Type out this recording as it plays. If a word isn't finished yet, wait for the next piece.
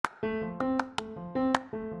The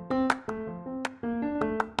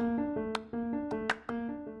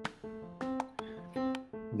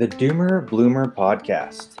Doomer Bloomer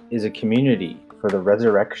podcast is a community for the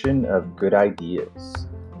resurrection of good ideas.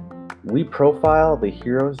 We profile the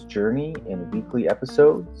hero's journey in weekly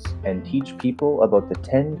episodes and teach people about the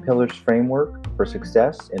 10 pillars framework for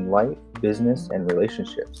success in life, business, and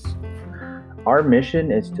relationships. Our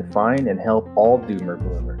mission is to find and help all Doomer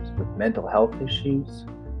Bloomers with mental health issues,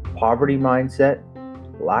 poverty mindset,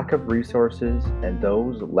 lack of resources, and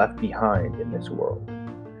those left behind in this world.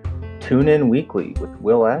 Tune in weekly with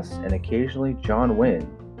Will S. and occasionally John Wynn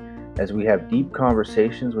as we have deep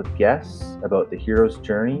conversations with guests about the hero's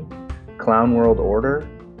journey, clown world order,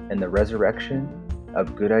 and the resurrection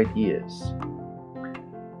of good ideas.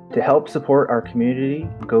 To help support our community,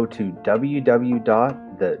 go to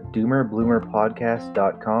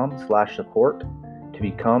www.thedoomerbloomerpodcast.com/support to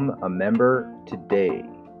become a member today.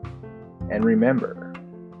 And remember,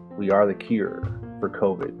 we are the cure for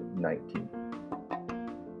COVID-19.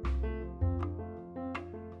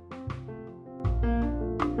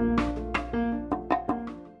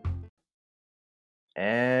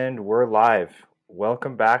 And we're live.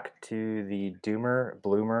 Welcome back to the Doomer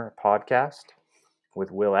Bloomer podcast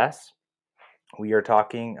with Will S. We are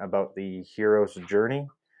talking about the hero's journey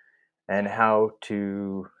and how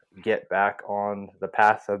to get back on the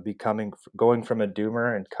path of going from a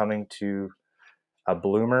doomer and coming to a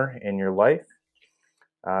bloomer in your life.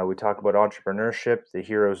 We talk about entrepreneurship, the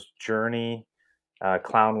hero's journey,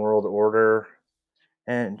 clown world order,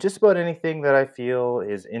 and just about anything that I feel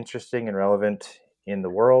is interesting and relevant in the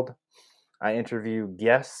world. I interview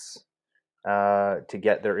guests to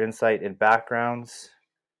get their insight and backgrounds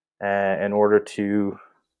in order to,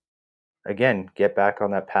 again, get back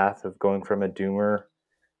on that path of going from a doomer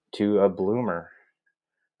to a bloomer.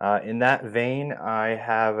 In that vein, I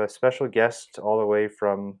have a special guest all the way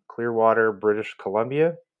from Clearwater, British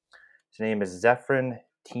Columbia. His name is Zephram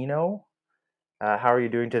Tino. How are you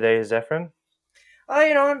doing today, Zephram?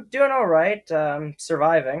 I'm doing all right.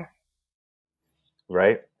 Surviving.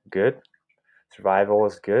 Right. Good. Survival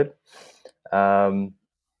is good. We're,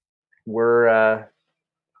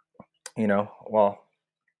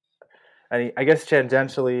 I guess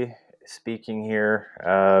tangentially speaking here,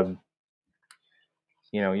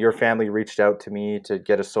 your family reached out to me to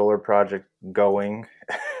get a solar project going,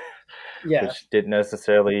 Yeah. which didn't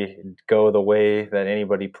necessarily go the way that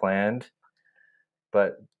anybody planned.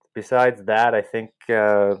 But besides that, I think,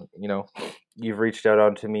 you've reached out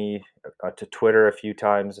onto me to Twitter a few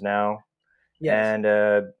times now. Yes. And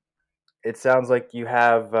it sounds like you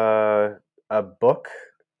have a book,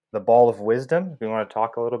 The Ball of Wisdom. Do you want to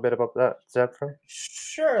talk a little bit about that, Zephram?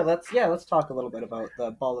 Sure. Let's talk a little bit about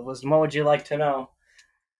the Ball of Wisdom. What would you like to know?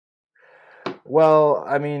 Well,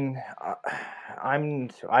 I mean,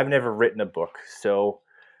 I've never written a book, so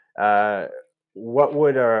what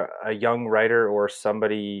would a young writer or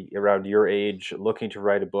somebody around your age looking to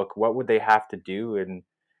write a book, what would they have to do? And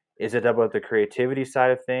is it about the creativity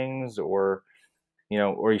side of things, or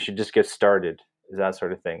or you should just get started? Is that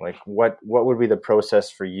sort of thing? Like, what would be the process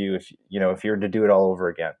for you if you were to do it all over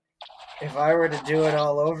again? If I were to do it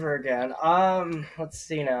all over again, let's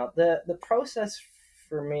see now. The process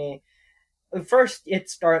for me, first it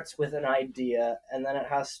starts with an idea, and then it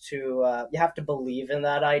has to you have to believe in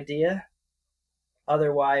that idea.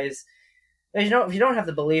 Otherwise, if you don't have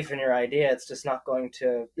the belief in your idea, it's just not going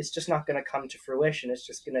to come to fruition. It's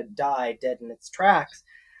just going to die dead in its tracks.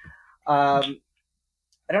 I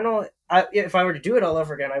don't know. If I were to do it all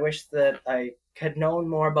over again, I wish that I had known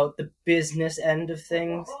more about the business end of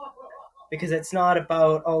things, because it's not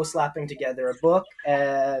about slapping together a book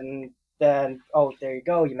and then there you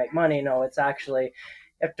go, you make money. No, it's actually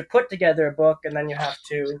you have to put together a book, and then you have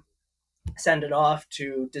to send it off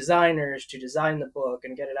to designers to design the book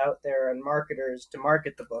and get it out there, and marketers to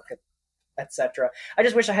market the book, etc. I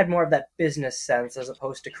just wish I had more of that business sense as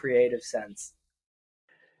opposed to creative sense.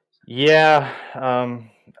 Yeah,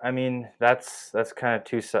 I mean that's kind of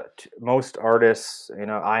most artists,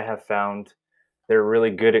 I have found they're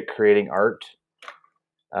really good at creating art,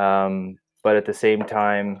 but at the same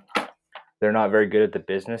time, they're not very good at the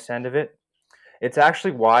business end of it. It's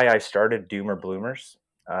actually why I started Doomer Bloomers.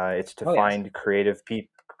 It's to find creative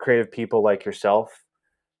people like yourself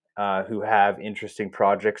who have interesting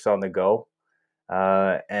projects on the go,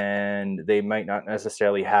 and they might not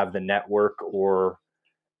necessarily have the network or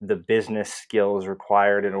the business skills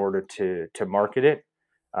required in order to market it.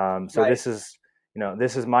 So this is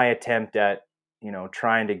my attempt at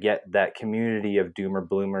trying to get that community of Doomer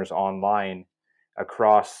Bloomers online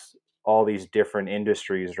across all these different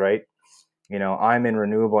industries, right? I'm in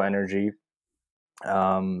renewable energy.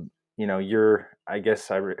 You're, I guess,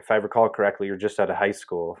 if I recall correctly, you're just out of high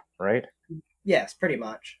school, right? Yes, pretty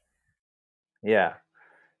much. Yeah.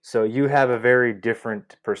 So you have a very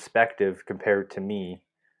different perspective compared to me,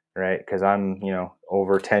 right? Because I'm,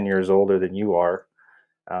 over 10 years older than you are,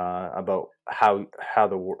 about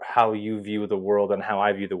how you view the world and how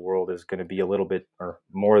I view the world is going to be a little bit or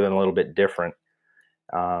more than a little bit different.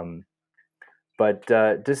 Um, but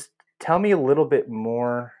just tell me a little bit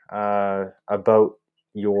more about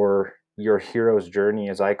your hero's journey,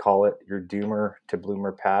 as I call it, your doomer to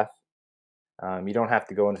bloomer path. You don't have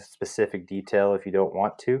to go into specific detail if you don't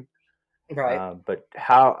want to, Right. but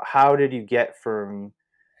how did you get from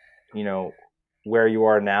you know where you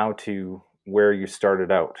are now to where you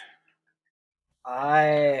started out?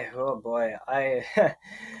 Oh boy,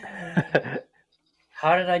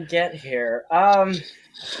 how did I get here?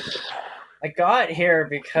 I got here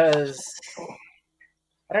because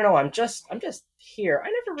I don't know. I'm just here. I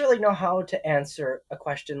never really know how to answer a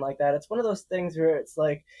question like that. It's one of those things where it's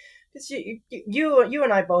like, because you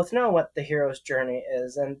and I both know what the hero's journey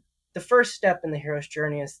is, and the first step in the hero's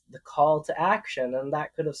journey is the call to action, and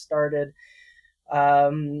that could have started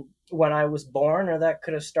when I was born, or that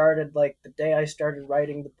could have started like the day I started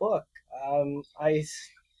writing the book. I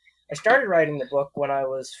started writing the book when I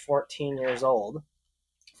was 14 years old,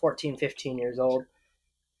 14, 15 years old,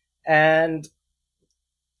 and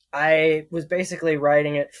I was basically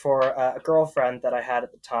writing it for a girlfriend that I had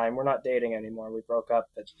at the time. We're not dating anymore. We broke up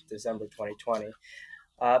in December 2020.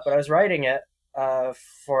 But I was writing it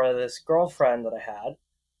for this girlfriend that I had,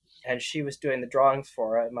 and she was doing the drawings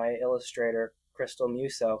for it, my illustrator, Crystal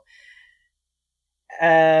Muso.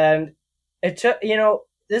 And it took,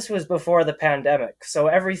 this was before the pandemic, so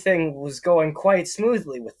everything was going quite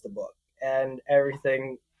smoothly with the book, and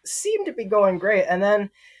everything seemed to be going great. And then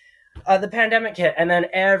the pandemic hit, and then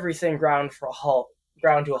everything ground to a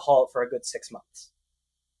halt for a good 6 months.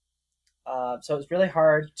 So it was really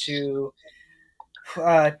hard to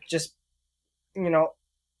just, you know,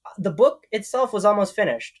 the book itself was almost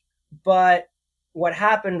finished, but what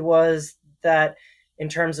happened was that in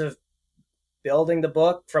terms of building the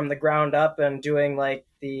book from the ground up and doing like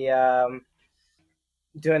doing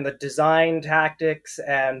the design tactics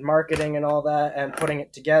and marketing and all that and putting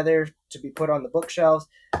it together to be put on the bookshelves,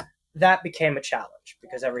 that became a challenge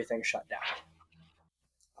because everything shut down.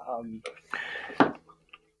 Um,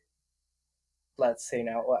 let's see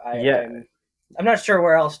now. Yeah. I'm not sure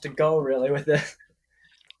where else to go really with this.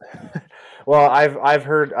 Well, I've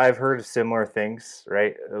heard similar things,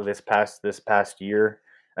 right? This past year,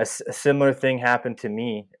 a similar thing happened to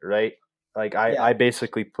me, right? Like Yeah. I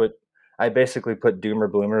basically put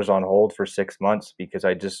Doomer Bloomers on hold for 6 months because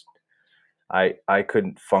I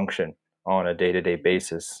couldn't function on a day to day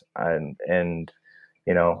basis, and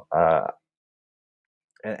you know,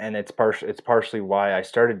 and it's partially why I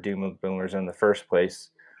started Doomer Bloomers in the first place.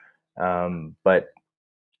 But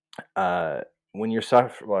when you're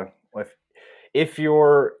suffering, well, if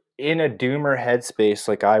you're in a doomer headspace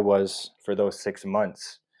like I was for those 6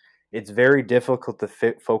 months, it's very difficult to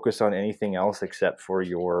focus on anything else except for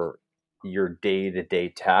your day to day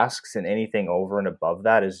tasks, and anything over and above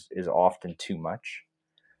that is often too much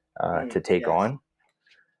to take Yes.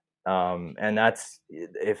 on. And that's,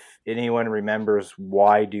 if anyone remembers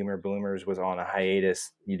why Doomer Bloomers was on a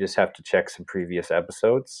hiatus, you just have to check some previous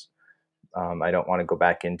episodes. I don't want to go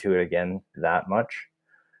back into it again that much.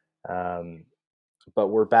 Um, but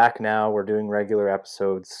we're back now. We're doing regular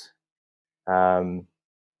episodes, um,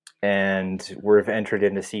 and we've entered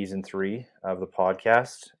into season 3 of the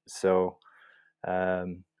podcast. So,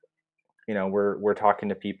 um, we're talking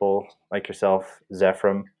to people like yourself,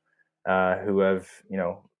 Zephram, who have,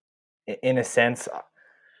 in a sense,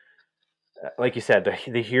 like you said,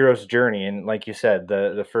 the hero's journey, and like you said,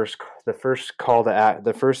 the first call to act,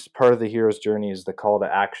 the first part of the hero's journey is the call to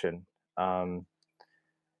action. Um,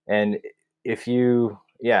 and if you,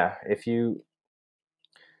 yeah, if you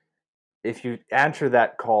answer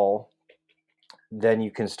that call, then you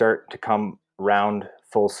can start to come round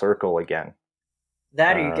full circle again.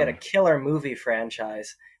 That or you get a Um, killer movie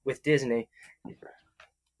franchise with Disney.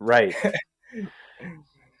 right.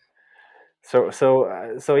 So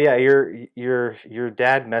yeah, your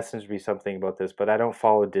dad messaged me something about this, but I don't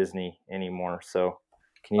follow Disney anymore. So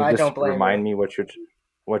can you I just don't blame you. remind me what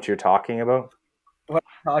you're talking about? What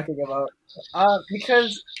I'm talking about?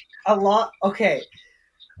 Because a lot. Okay,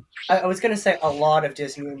 I was gonna say a lot of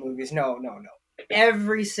Disney movies. No, no, no.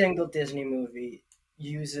 Every single Disney movie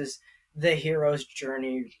uses the hero's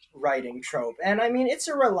journey writing trope, and I mean it's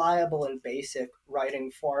a reliable and basic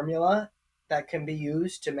writing formula that can be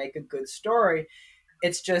used to make a good story.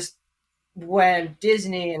 It's just when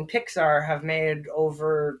Disney and Pixar have made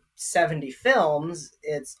over 70 films,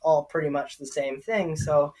 it's all pretty much the same thing.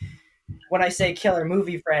 So when I say killer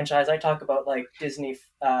movie franchise, I talk about like Disney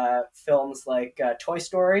films like Toy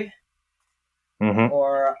Story, Mm-hmm.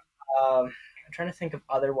 or I'm trying to think of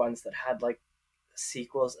other ones that had like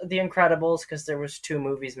sequels. The Incredibles, because there was 2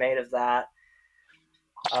 movies made of that.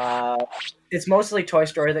 Uh, it's mostly Toy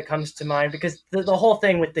Story that comes to mind because the whole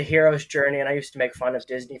thing with the hero's journey, and I used to make fun of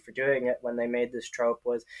Disney for doing it when they made this trope,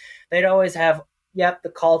 was they'd always have, yep, the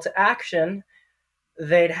call to action.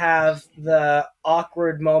 They'd have the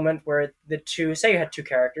awkward moment where the two, say you had 2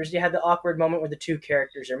 characters, you had the awkward moment where the 2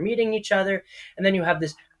 characters are meeting each other, and then you have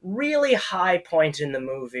this really high point in the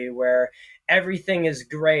movie where everything is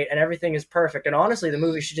great and everything is perfect. And honestly, the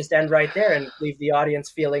movie should just end right there and leave the audience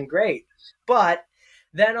feeling great. But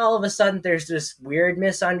then all of a sudden there's this weird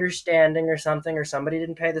misunderstanding or something, or somebody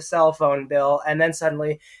didn't pay the cell phone bill, and then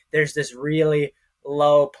suddenly there's this really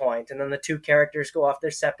low point, and then the 2 characters go off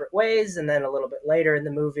their separate ways, and then a little bit later in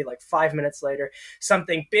the movie, like 5 minutes later,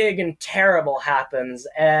 something big and terrible happens,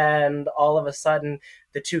 and all of a sudden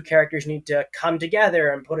the 2 characters need to come together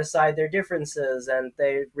and put aside their differences, and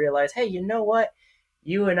they realize, hey, you know what,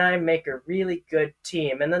 you and I make a really good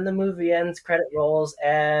team. And then the movie ends, credit rolls,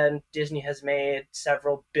 and Disney has made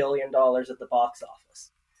several $billion at the box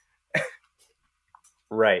office.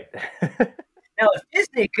 Right. Now,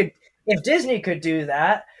 if Disney could do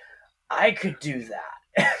that, I could do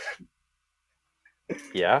that.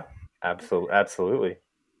 Yeah, absolutely.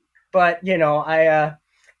 But let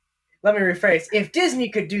me rephrase: if Disney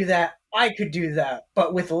could do that, I could do that,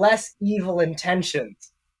 but with less evil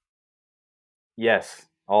intentions. Yes.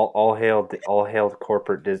 All hail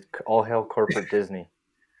corporate Disney.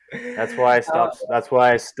 That's why I Uh, stopped. That's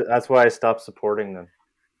why I stopped supporting them.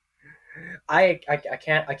 I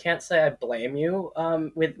can't say I blame you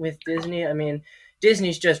with Disney. I mean,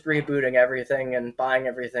 Disney's just rebooting everything and buying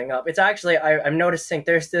everything up. It's actually I'm noticing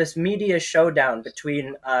there's this media showdown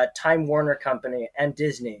between Time Warner Company and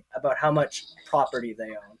Disney about how much property they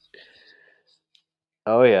own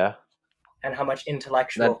Oh yeah. and how much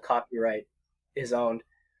intellectual That. copyright is owned.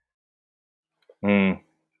 Mm,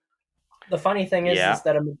 The funny thing is yeah.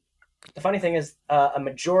 that a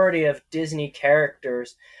majority of Disney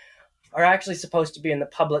characters are actually supposed to be in the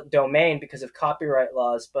public domain because of copyright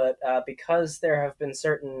laws, but because there have been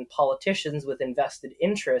certain politicians with invested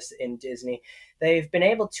interests in Disney, they've been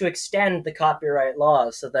able to extend the copyright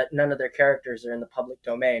laws so that none of their characters are in the public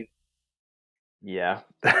domain. Yeah.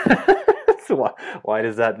 So why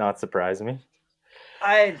does that not surprise me?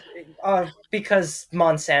 I Because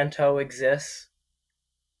Monsanto exists,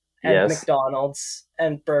 and Yes. McDonald's,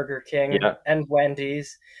 and Burger King, Yeah. and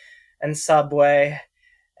Wendy's, and Subway,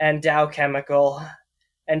 and Dow Chemical,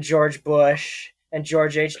 and George Bush, and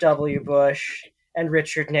George H.W. Bush, and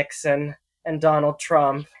Richard Nixon, and Donald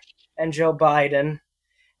Trump, and Joe Biden,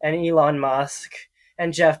 and Elon Musk,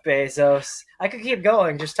 and Jeff Bezos. I could keep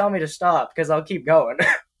going. Just tell me to stop because I'll keep going.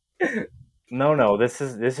 No. This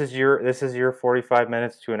is your 45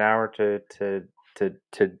 minutes to an hour to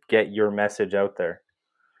get your message out there.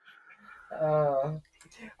 uh,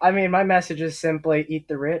 I mean, my message is simply eat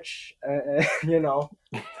the rich.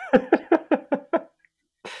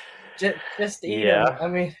 Just eat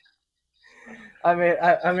them. Yeah.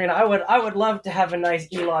 I would love to have a nice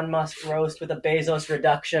Elon Musk roast with a Bezos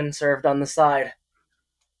reduction served on the side.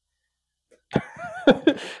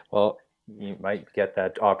 Well, you might get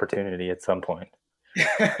that opportunity at some point.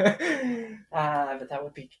 But that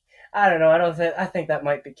would be. I don't know. I think that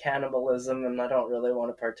might be cannibalism, and I don't really want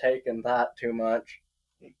to partake in that too much.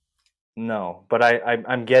 No, but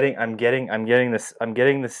I'm getting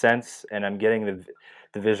the sense, and I'm getting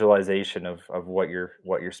the visualization of what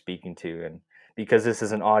you're speaking to, and because this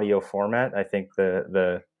is an audio format, I think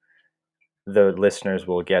the listeners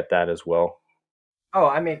will get that as well.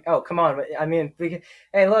 Come on.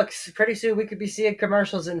 Hey, look, pretty soon we could be seeing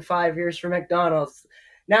commercials in 5 years for McDonald's.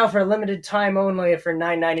 Now, for a limited time only, for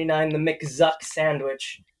 $9.99, the McZuck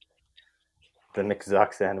sandwich. The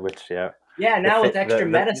McZuck sandwich, yeah. Yeah, The now with fit, extra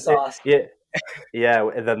meta sauce. yeah, yeah.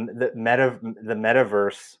 The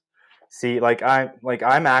metaverse. See,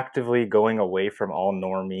 I'm actively going away from all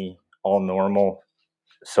normal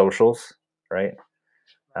socials, right?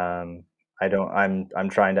 Um, I don't. I'm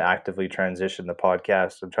trying to actively transition the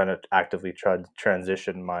podcast. I'm trying to actively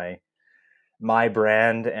transition my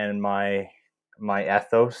brand and my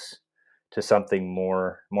ethos to something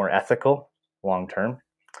more ethical long term.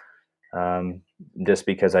 Um, just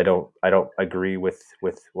because I don't agree with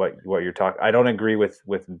what you're talking. I don't agree with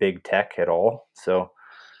big tech at all. So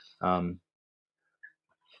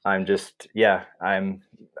I'm just, yeah, I'm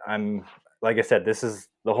like I said, this is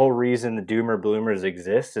the whole reason the Doomer Bloomers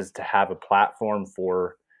exist, is to have a platform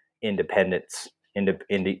for independence,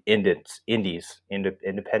 independent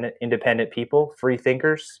people, free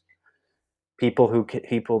thinkers, people who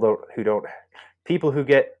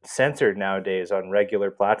get censored nowadays on regular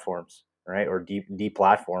platforms, right? Or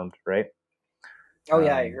deplatformed, right? Oh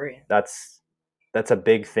yeah, I agree. That's a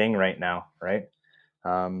big thing right now, right?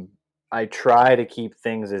 Um, I try to keep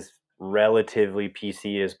things as relatively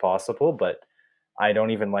PC as possible, but I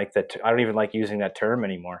don't even like that. I don't even like using that term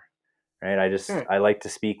anymore. Right? Hmm. I like to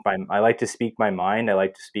speak my mind. I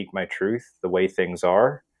like to speak my truth, the way things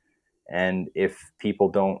are. And if people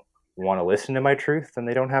don't want to listen to my truth, then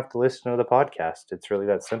they don't have to listen to the podcast. It's really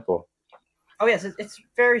that simple. Oh yes, it's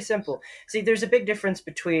very simple. See, there's a big difference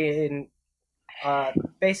between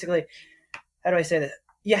basically, how do I say this?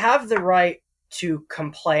 You have the right to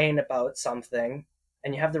complain about something,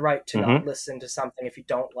 and you have the right to not Mm-hmm. listen to something if you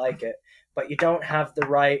don't like it, but you don't have the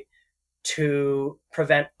right to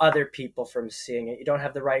prevent other people from seeing it. You don't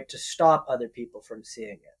have the right to stop other people from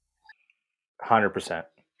seeing it. 100%.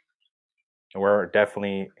 We're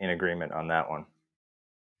definitely in agreement on that one.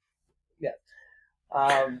 Yeah.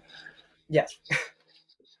 Um, yes.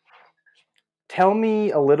 Tell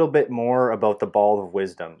me a little bit more about the Ball of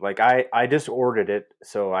Wisdom. Like I just ordered it,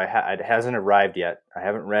 so it hasn't arrived yet. I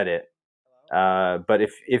haven't read it. But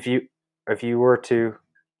if you were to,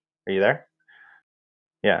 are you there?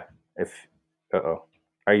 Yeah. If oh,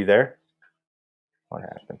 are you there? What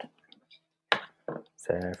happened?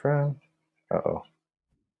 Zephram. Oh.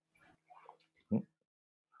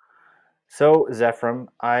 So Zephram,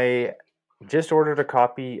 I just ordered a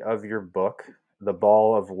copy of your book, The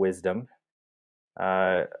Ball of Wisdom.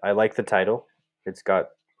 I like the title. It's got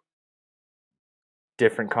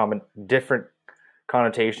different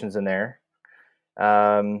connotations in there.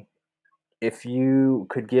 Um, if you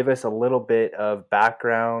could give us a little bit of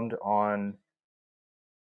background on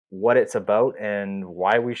what it's about and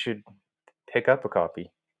why we should pick up a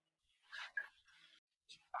copy.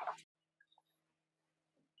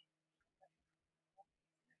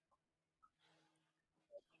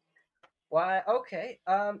 Why? Okay.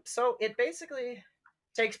 So it basically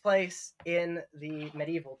takes place in the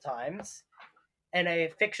medieval times, in a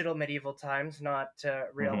fictional medieval times, not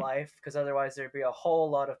real Mm-hmm. life, because otherwise there'd be a whole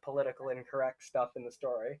lot of political incorrect stuff in the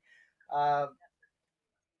story. Uh,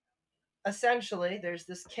 Essentially, there's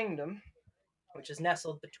this kingdom which is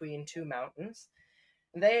nestled between two mountains.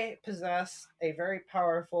 They possess a very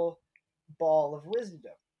powerful ball of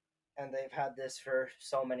wisdom, and they've had this for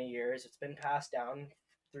so many years. It's been passed down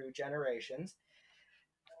through generations.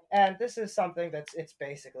 And this is something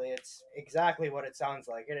it's exactly what it sounds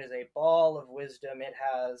like. It is a ball of wisdom. It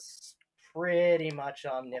has pretty much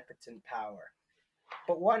omnipotent power.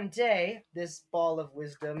 But one day, this ball of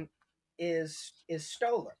wisdom is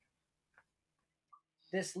stolen.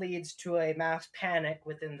 This leads to a mass panic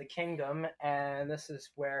within the kingdom, and this is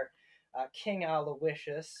where King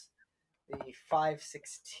Aloysius, the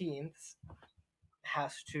 516th,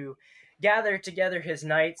 has to gather together his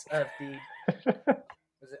knights of the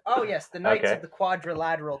was it? Oh yes, the Knights of Okay. the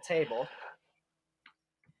Quadrilateral Table.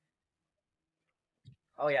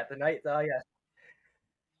 Oh yeah, the knight. Oh yeah,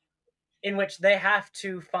 in which they have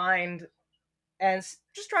to find and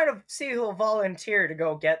just try to see who will volunteer to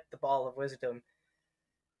go get the Ball of Wisdom.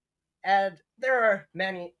 And there are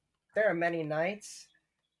many knights,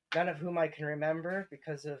 none of whom I can remember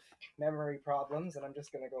because of memory problems. And I'm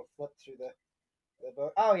just gonna go flip through the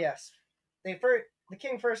book. Oh yes, the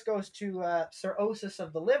king first goes to Cirrhosis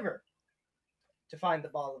of the Liver to find the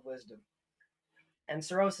Ball of Wisdom. And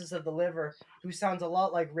Cirrhosis of the Liver, who sounds a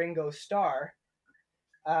lot like Ringo Starr,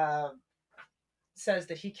 uh, says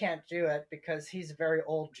that he can't do it because he's a very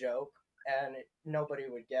old joke and nobody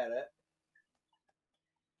would get it.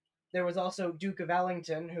 There was also Duke of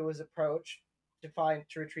Ellington, who was approached to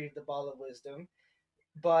retrieve the Ball of Wisdom,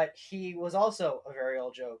 but he was also a very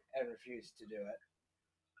old joke and refused to do it.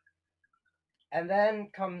 And then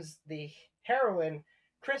comes the heroine,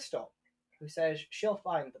 Crystal, who says she'll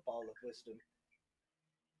find the Ball of Wisdom.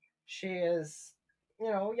 She is,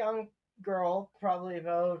 a young girl, probably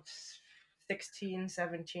about 16,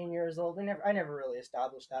 17 years old. I never really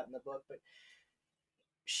established that in the book, but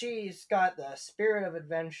she's got the spirit of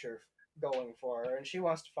adventure going for her, and she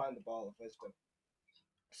wants to find the Ball of Wisdom.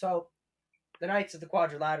 So, the Knights of the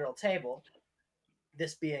Quadrilateral Table,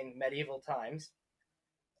 this being medieval times,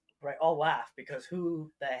 right? I'll laugh because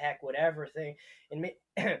who the heck would ever think? In me,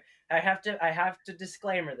 I have to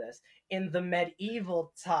disclaimer this. In the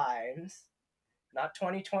medieval times, not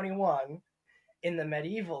 2021, in the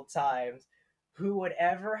medieval times, who would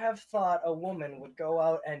ever have thought a woman would go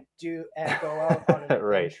out on an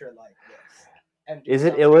Right. adventure like this and do Is it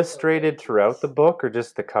something so illustrated throughout the dangerous? book or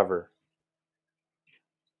just the cover?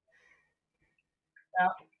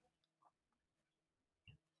 Now,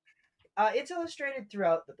 it's illustrated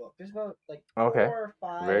throughout the book. There's about like Okay. Very 4 or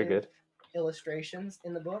 5 good. illustrations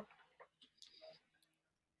in the book.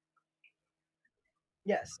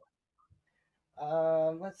 Yes.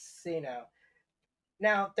 Let's see now.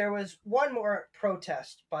 Now there was one more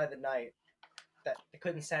protest by the knight that they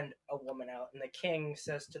couldn't send a woman out, and the king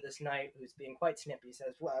says to this knight, who's being quite snippy,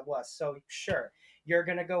 says, "Well, so sure, you're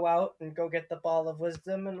gonna go out and go get the ball of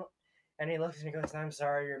wisdom," and he looks and he goes, "I'm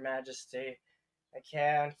sorry, Your Majesty, I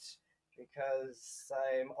can't because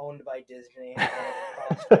I'm owned by Disney, and it would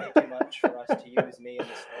cost way too much for us to use me in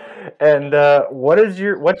the story." And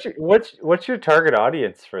what's your target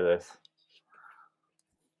audience for this?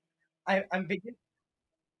 I'm beginning.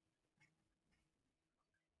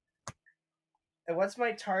 And what's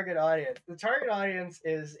my target audience? The target audience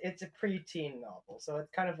is it's a preteen novel, so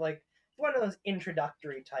it's kind of like one of those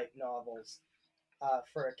introductory type novels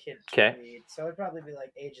for a kid to Okay. read. So it'd probably be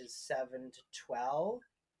like ages 7 to 12.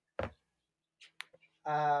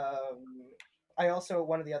 I also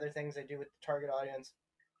one of the other things I do with the target audience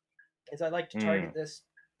is I like to target this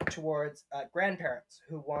towards grandparents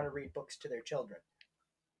who want to read books to their children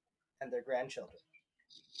and their grandchildren,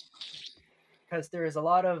 because there is a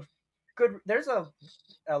lot of good. There's a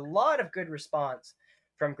lot of good response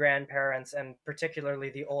from grandparents and particularly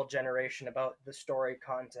the old generation about the story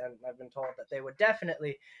content. I've been told that they would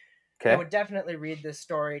definitely read this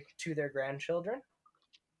story to their grandchildren.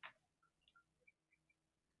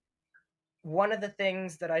 One of the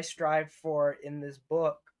things that I strive for in this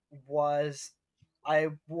book was I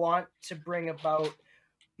want to bring about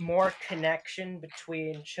more connection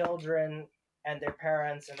between children and their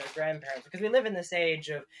parents and their grandparents, because we live in this age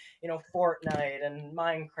of Fortnite and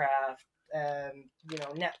Minecraft and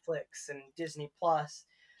Netflix and Disney Plus,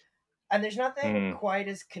 and there's nothing quite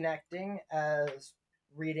as connecting as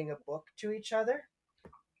reading a book to each other.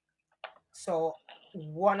 So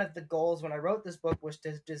one of the goals when I wrote this book was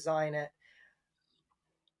to design it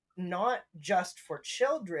not just for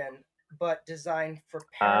children, but designed for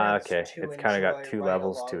parents Okay. to It's kind of got enjoy two right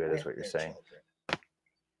levels along to it, is with what you're their saying. children.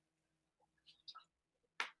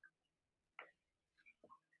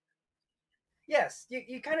 Yes,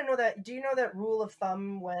 you kind of know that. Do you know that rule of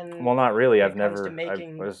thumb when Well, not really. it comes to I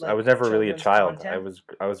making was like never really a children's child. content?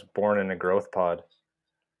 I was born in a growth pod,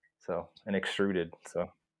 so and extruded. So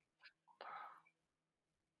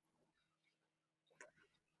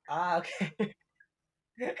Ah, okay.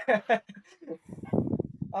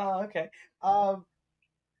 Oh, okay.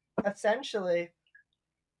 Essentially,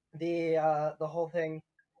 the whole thing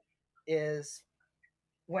is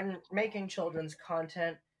when making children's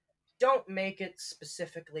content, don't make it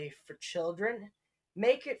specifically for children.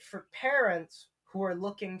 Make it for parents who are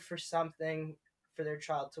looking for something for their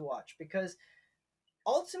child to watch, because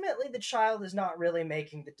ultimately the child is not really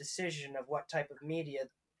making the decision of what type of media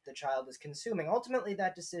the child is consuming. Ultimately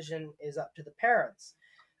that decision is up to the parents.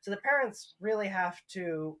 So the parents really have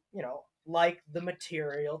to, like the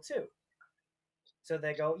material too. So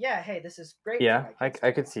they go, yeah, hey, this is great for yeah, my kids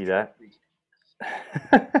I to could see watch or that. read.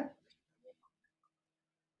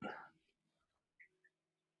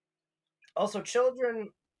 Also,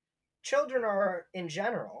 children are in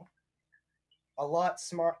general a lot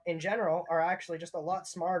smart in general are actually just a lot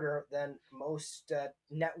smarter than most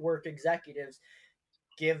network executives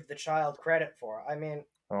give the child credit for. I mean,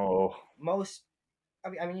 Oh, most. I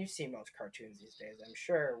mean, you've seen most cartoons these days, I'm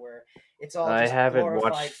sure, where it's all I just haven't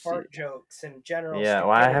glorified watched. fart jokes and general Yeah, well,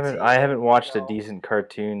 I stupidity, haven't and watched a decent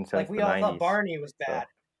cartoon like since we the all thought '90s. Barney was So bad.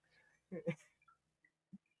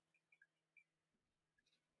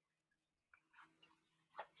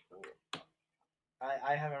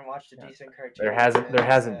 I haven't watched a yeah, decent cartoon since there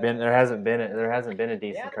hasn't been a yeah,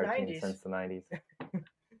 decent the cartoon 90s. since the '90s.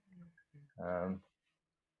 Um,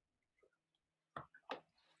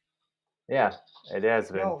 yeah, it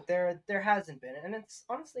has been. No, there hasn't been, and it's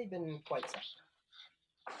honestly been quite sad.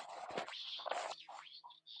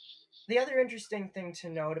 The other interesting thing to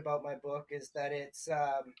note about my book is that it's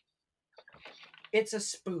a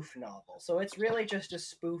spoof novel, so it's really just a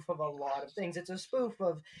spoof of a lot of things. It's a spoof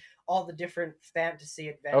of all the different fantasy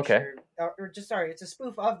Okay. adventure, or just sorry, it's a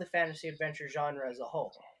spoof of the fantasy adventure genre as a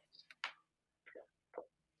whole,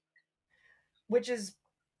 which is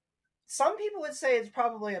some people would say it's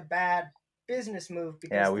probably a bad business move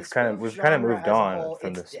Yeah, because the spoof we've kind of genre moved as a on whole, from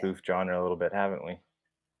it's the dead. spoof genre a little bit, haven't we?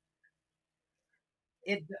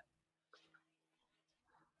 It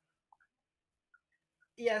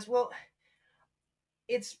Yes, well,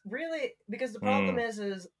 it's really because the problem Mm.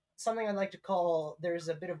 is something I'd like to call there's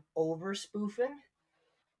a bit of over spoofing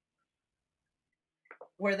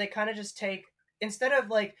where they kind of just take instead of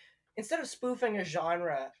like instead of spoofing a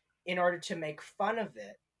genre in order to make fun of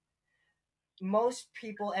it, most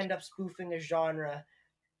people end up spoofing a genre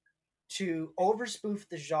to over spoof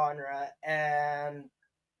the genre, and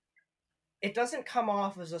it doesn't come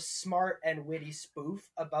off as a smart and witty spoof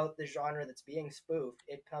about the genre that's being spoofed.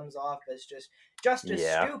 It comes off as just as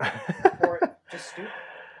Yeah. stupid or just stupid.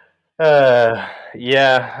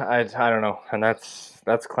 Yeah, I don't know, and that's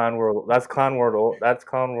clown world. That's clown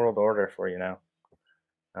world order for you now.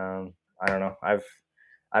 I don't know. I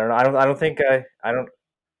don't know. I don't think I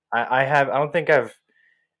have. I don't think I've.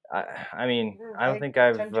 I mean, I don't I think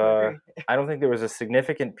I've. tend to agree. I don't think there was a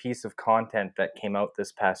significant piece of content that came out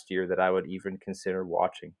this past year that I would even consider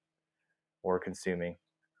watching or consuming.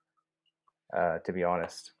 To be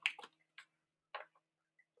honest.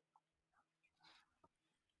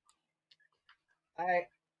 I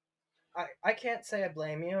I can't say I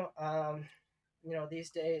blame you.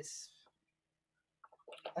 These days,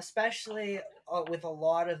 especially with a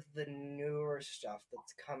lot of the newer stuff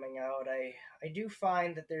that's coming out, I do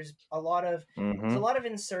find that there's a Mm-hmm. lot of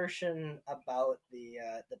insertion about the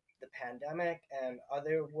pandemic and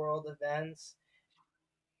other world events,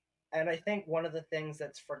 and I think one of the things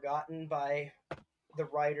that's forgotten by the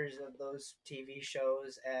writers of those TV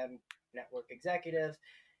shows and network executives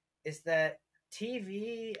is that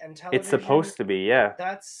TV and It's television supposed to be, yeah.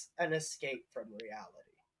 that's an escape from reality.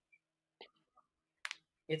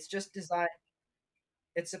 It's just designed.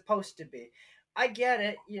 It's supposed to be. I get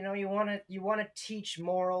it. You want to teach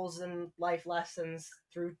morals and life lessons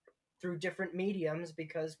through different mediums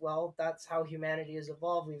because well, that's how humanity has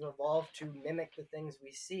evolved. We've evolved to mimic the things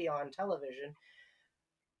we see on television.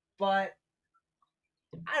 But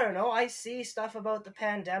I don't know. I see stuff about the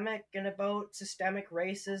pandemic and about systemic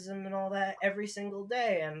racism and all that every single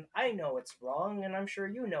day, and I know it's wrong, and I'm sure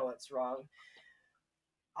you know it's wrong.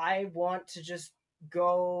 I want to just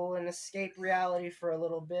go and escape reality for a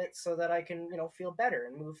little bit so that I can, feel better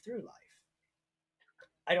and move through life.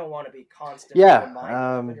 I don't want to be constantly Yeah. reminded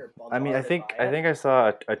of it or I mean, bombarded by I it. think I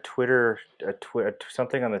saw a Twitter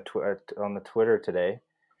something on on the Twitter today,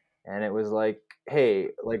 and it was like, hey,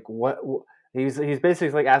 like he's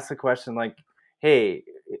basically like asked the question like, hey,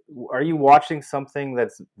 are you watching something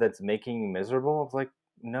that's making you miserable? It's like,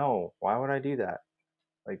 no, why would I do that?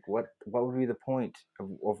 Like, what would be the point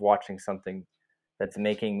of watching something that's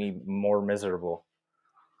making me more miserable?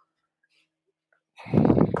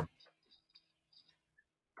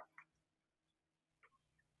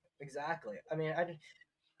 Exactly. I mean,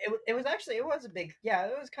 it was actually it was a big yeah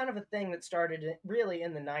it was kind of a thing that started really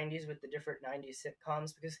in the 90s with the different 90s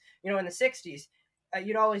sitcoms because in the 60s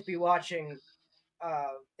you'd always be watching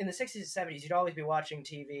in the 60s and 70s you'd always be watching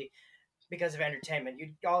TV because of entertainment.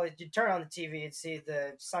 You'd turn on the TV and see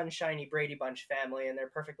the sunshiny Brady Bunch family and their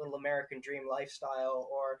perfect little American dream lifestyle,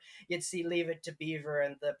 or you'd see Leave It to Beaver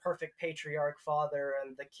and the perfect patriarch father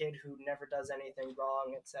and the kid who never does anything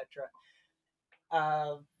wrong, etc.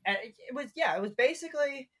 And it was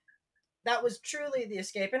basically that was truly the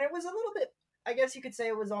escape, and it was a little bit. I guess you could say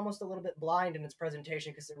it was almost a little bit blind in its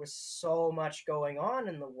presentation because there was so much going on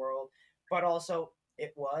in the world, but also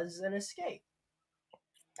it was an escape.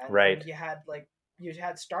 And then Right. you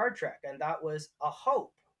had Star Trek, and that was a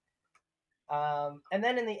hope. And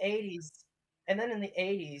then in the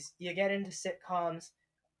 '80s, you get into sitcoms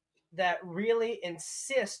that really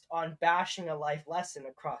insist on bashing a life lesson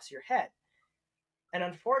across your head. And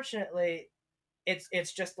unfortunately,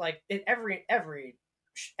 it's just like every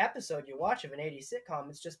episode you watch of an '80s sitcom,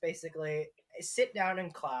 it's just basically sit down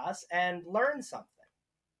in class and learn something.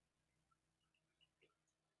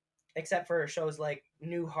 Except for shows like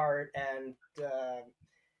Newhart and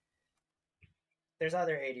there's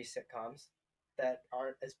other '80s sitcoms that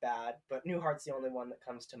aren't as bad, but Newhart's the only one that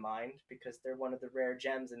comes to mind because they're one of the rare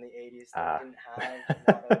gems in the '80s that Ah. didn't have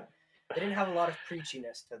a lot of they didn't have a lot of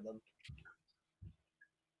preachiness to them,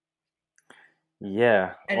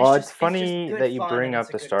 Yeah. and Well, it's it's just funny good that you fun bring and it's up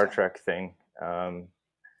a the good Star time. Trek thing,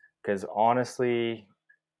 because honestly,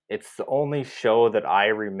 it's the only show that I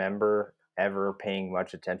remember ever paying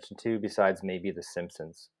much attention to, besides maybe The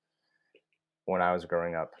Simpsons when I was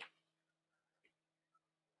growing up.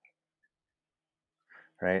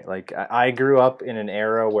 Right? Like I grew up in an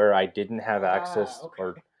era where I didn't have access, or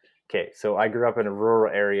Okay. okay, so I grew up in a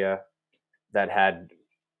rural area that had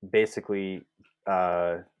basically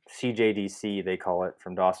CJDC, they call it,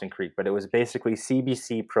 from Dawson Creek, but it was basically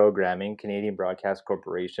CBC programming, Canadian Broadcast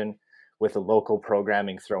Corporation, with the local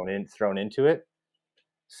programming thrown into it.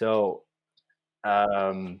 So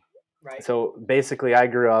Um, Right. so basically, I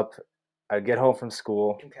grew up. I'd get home from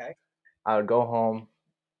school. Okay. I would go home,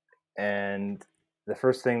 and the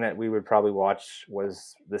first thing that we would probably watch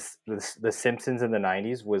was the Simpsons in the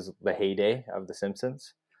 '90s. Was the heyday of the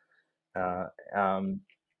Simpsons. Uh, um,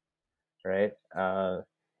 right?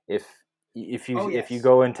 If Oh if you yes,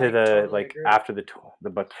 go into I the totally like agree. after the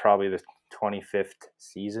but probably the 25th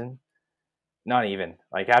season, not even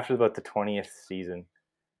like after about the 20th season,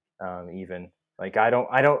 even like I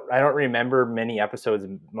don't remember many episodes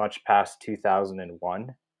much past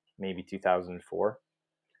 2001, maybe 2004.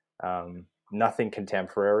 Nothing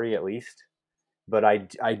contemporary at least, but I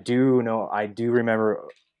do remember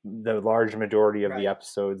the large majority of the Right.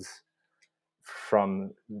 episodes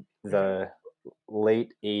from Hmm. the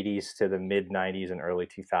late 80s to the mid 90s and early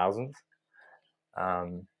 2000s.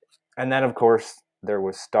 Um, and then, of course, there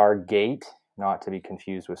was Stargate, not to be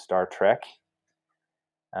confused with Star Trek.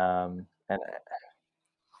 And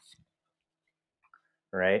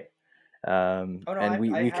right. Oh no, And I we,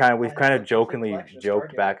 I we have kind of I we've have kind a of complete jokingly collection of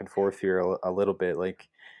joked Stargate. back and forth here a little bit,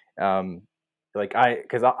 um, like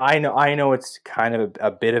because I know it's kind of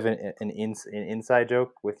a bit of an inside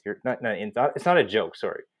joke with your not it's not a joke,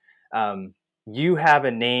 sorry. You have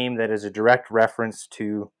a name that is a direct reference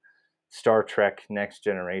to Star Trek Next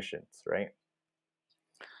Generations, right?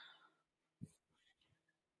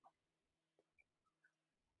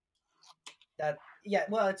 That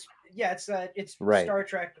it's Right, Star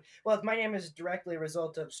Trek. Well, my name is directly a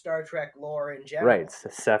result of Star Trek lore in right. general. It's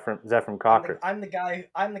Zephram Cochrane, I'm the guy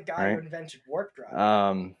who right? invented warp drive.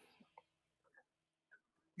 Um,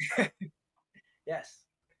 Yes.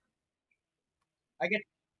 I get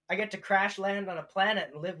I get to crash land on a planet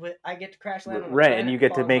and live with I get to crash land on a right, and planet you and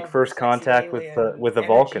get to fall in make love with a first sexy contact with alien the energy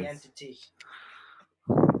Vulcans. entity.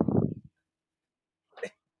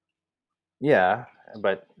 Yeah,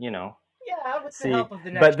 but Yeah, with the see, help of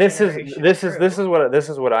the but next generation crew. this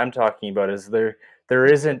is what I'm talking about. Is there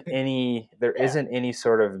Yeah. isn't any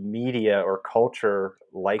sort of media or culture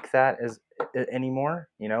like that as anymore.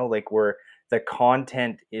 Like where the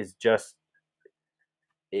content is just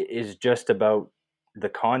about the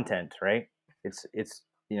content, right? It's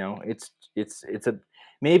it's a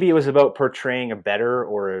maybe it was about portraying a better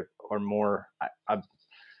or more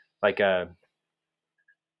like a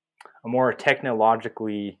more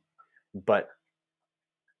technologically, but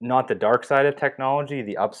not the dark side of technology,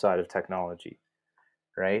 the upside of technology,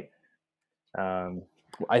 right? Um,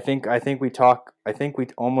 I think we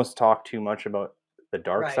almost talk too much about the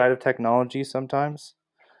dark Right. side of technology sometimes,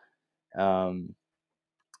 um,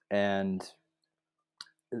 and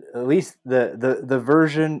at least the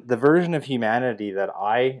version of humanity that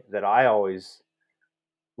I always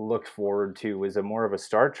looked forward to was a more of a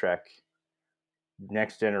Star Trek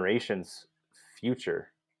Next Generation's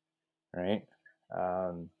future, right?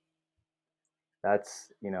 Um, that's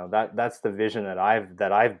the vision that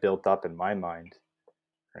I've built up in my mind,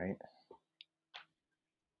 right?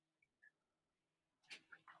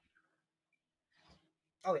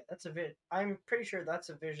 Oh yeah, that's a vid. I'm pretty sure that's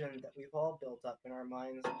a vision that we've all built up in our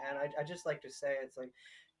minds, and I just like to say it's like,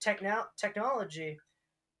 technology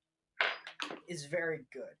is very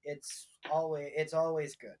good. It's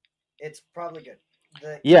always good. It's probably good.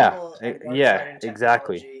 The Yeah, evil and dark yeah, side in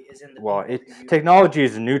exactly. technology is in the Well, people who use it. technology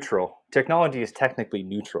is neutral. Technology is technically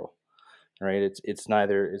neutral, right? It's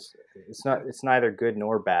neither good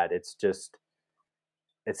nor bad. It's just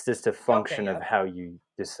a Okay. function of Yep. how you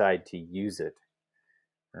decide to use it,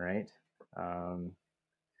 right? Um,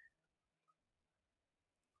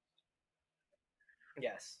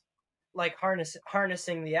 Yes. Like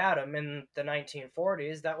harnessing the atom in the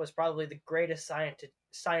 1940s, that was probably the greatest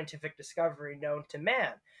scientific discovery known to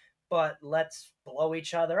man. But let's blow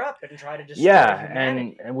each other up and try to destroy yeah, and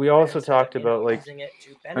humanity, and we right? also Instead of talked about like using it to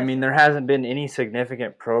I mean, benefit. there hasn't been any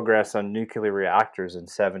significant progress on nuclear reactors in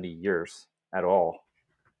 70 years at all.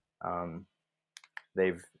 Um,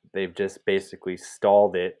 they've they've just basically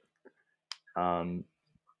stalled it. Um,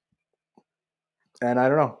 and I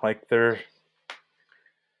don't know, like they're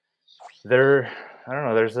I don't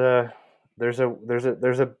know.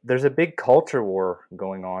 There's a big culture war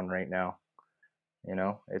going on right now.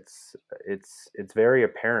 It's very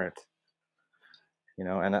apparent.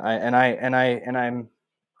 And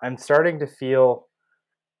I'm starting to feel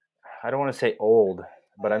I don't want to say old,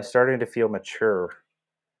 but I'm Uh, starting to feel mature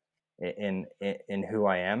in who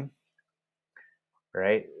I am,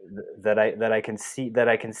 right? That I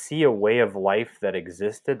can see a way of life that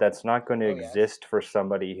existed that's not going to oh yes. exist for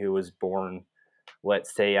somebody who was born,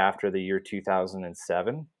 let's say, after the year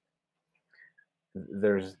 2007.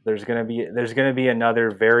 There's going to be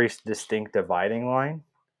another very distinct dividing line,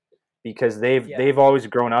 because Yeah. they've always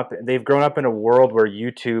grown up. They've grown up in a world where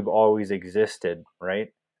YouTube always existed,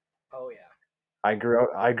 right? Oh yeah. I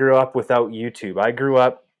grew up without YouTube. I grew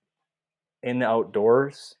up in the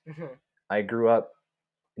outdoors. Mhm. I grew up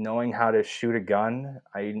knowing how to shoot a gun.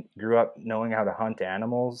 I grew up knowing how to hunt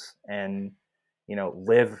animals and,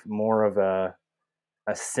 live more of a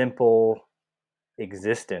simple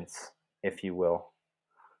existence, if you will,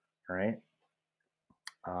 right?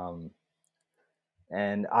 Um,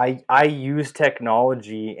 and I use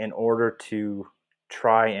technology in order to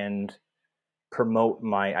try and promote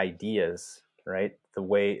my ideas, right? The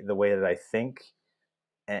way that I think,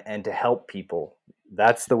 and to help people.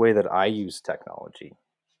 That's the way that I use technology.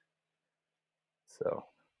 So,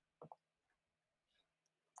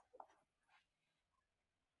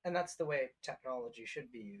 And that's the way technology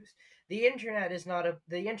should be used. The internet is not a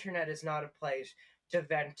place to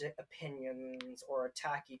vent opinions or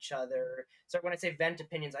attack each other. So when I say vent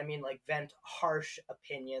opinions, I mean like vent harsh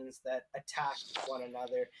opinions that attack one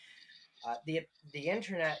another. The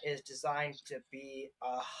internet is designed to be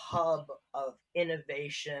a hub of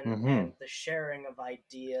innovation mm-hmm. and the sharing of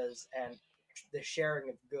ideas and the sharing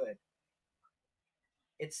of good.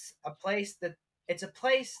 It's a place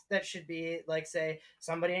that should be like, say,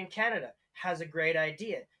 somebody in Canada has a great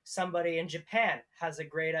idea, somebody in Japan has a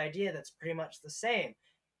great idea that's pretty much the same.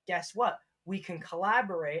 Guess what? We can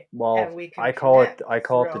collaborate and Well, we can I connect call it the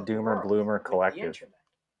throughout the Doomer world Bloomer with the Collective, internet.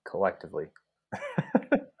 collectively.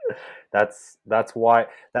 That's why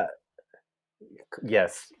that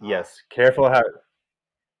yes, Ah, yes. Careful how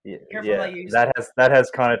careful how yeah, you use that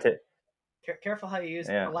has connota careful how you use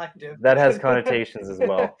yeah, collective, that has because connotations as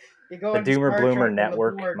well. you The go into Doomer Star Bloomer Trek and the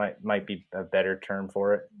network Borg. might be a better term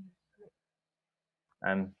for it.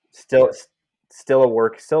 I'm still a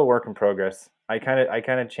work in progress. I kind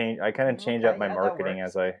of change up Okay, my yeah, that marketing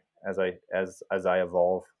works. as I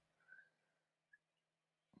evolve.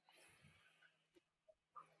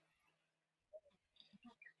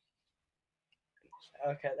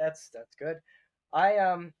 Okay, that's good. I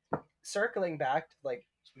circling back to like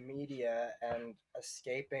media and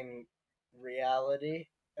escaping reality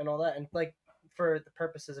and all that, and like for the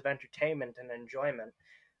purposes of entertainment and enjoyment,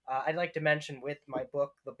 I'd like to mention with my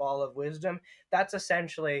book, The Ball of Wisdom, that's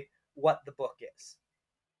essentially what the book is.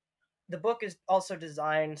 The book is also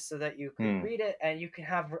designed so that you could Hmm. read it and you can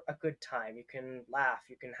have a good time. You can laugh.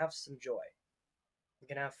 You can have some joy. You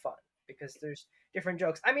can have fun because there's different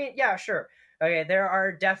jokes. I mean, yeah, sure. Okay, there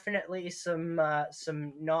are definitely some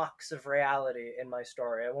knocks of reality in my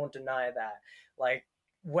story. I won't deny that. Like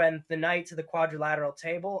when the knights of the quadrilateral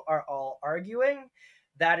table are all arguing,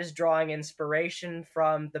 that is drawing inspiration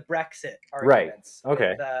from the Brexit Right. arguments with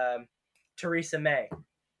Okay. Theresa May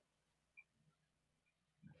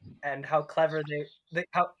and how clever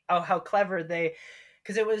how clever they,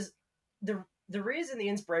 because it was the reason the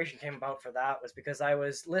inspiration came about for that was because I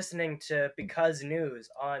was listening to Because News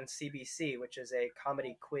on CBC, which is a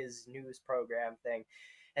comedy quiz news program thing,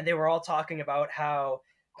 and they were all talking about how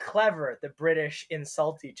clever the British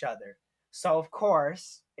insult each other. So of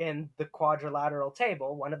course, in the quadrilateral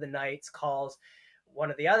table, one of the knights calls one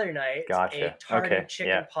of the other knights a Gotcha. tardy Okay. Yeah.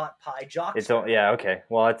 chicken pot pie It's jockster. all yeah. Okay.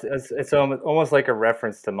 Well, it's almost like a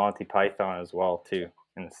reference to Monty Python as well, too,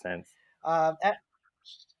 in a sense. Uh,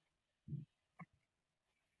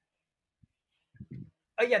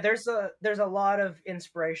 yeah, there's a lot of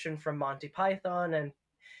inspiration from Monty Python, and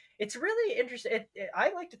it's really interesting.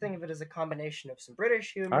 I like to think of it as a combination of some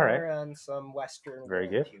British All right. humor and some Western Very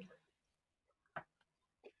world good. humor.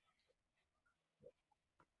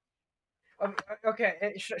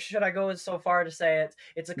 Okay, should I go so far to say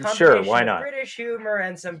it's a Sure. combination Why of not? British humor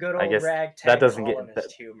and some good I old guess that ragtag doesn't get that.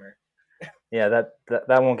 colonist humor? Yeah. That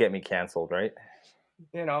won't get me canceled, right?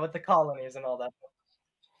 With the colonies and all that.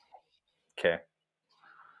 Okay.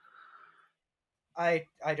 I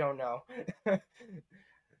don't know.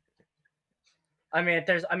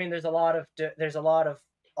 There's a lot of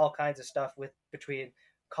all kinds of stuff with between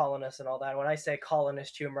colonists and all that. When I say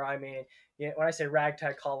colonist humor, I mean, when I say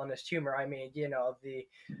ragtag colonist humor, I mean,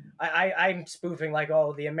 I'm spoofing like,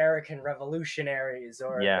 oh, the American revolutionaries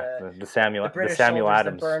or Yeah. the The British Samuel soldiers that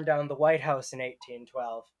Adams. burned down the White House in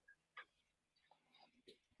 1812.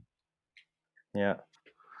 Yeah.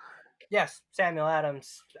 Yes, Samuel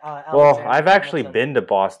Adams, Well, Alexander I've actually Hamilton, been to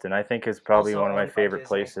Boston. I think it's probably also one of my owned by favorite Disney.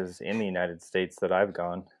 places in the United States that I've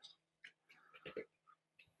gone.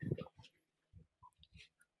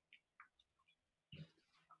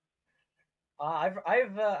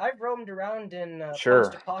 I've roamed around in Sure. I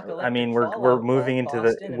post-apocalyptic mean, we're Fallout, moving both into the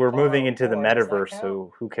Boston and we're moving Fallout into the 4. Does that metaverse, count?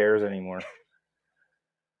 so who cares anymore,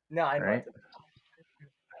 No, I know right? it's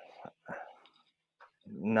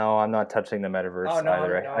No, I'm not touching the Oh metaverse no,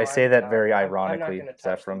 either. I no, say that no, very I'm not ironically, going to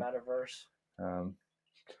touch the Zephram. metaverse. Um,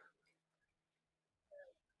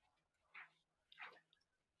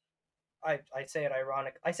 I say it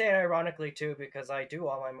ironic. I say it ironically too because I do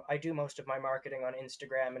most of my marketing on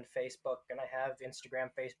Instagram and Facebook, and I have Instagram,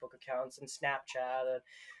 Facebook accounts, and Snapchat,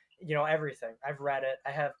 and everything. I've read it.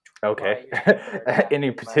 I have well, I okay. use Twitter to Any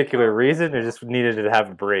activate my particular account, but reason, or just needed to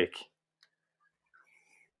have a break?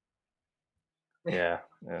 Yeah,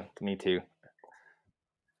 me too.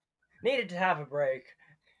 needed to have a break.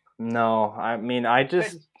 No, I mean, I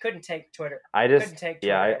just, Couldn't take Twitter. I Couldn't just, take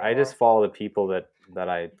yeah, Twitter I just anymore. follow the people that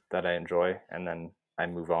I enjoy, and then I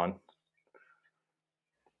move on.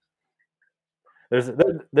 There's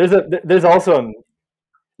there's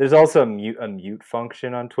also a mute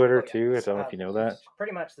function on Twitter Oh yeah, too. I don't know if you know that. it's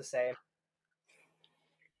pretty much the same.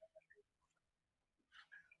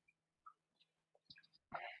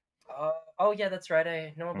 Oh yeah, that's right.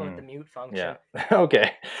 I know about Hmm. the mute Yeah. function.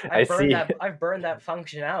 Okay. I see. I've burned that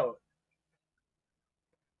function out.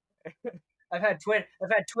 I've had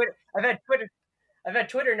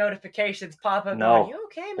Twitter notifications pop up going, No. "You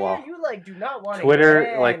okay, man? Well, You like do not want to hear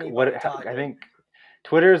Twitter, like what anybody I talking." think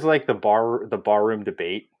Twitter is like the barroom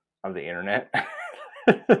debate of the internet.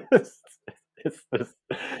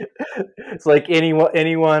 It's like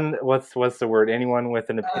anyone what's the word, anyone with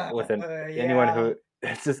anyone Yeah. who,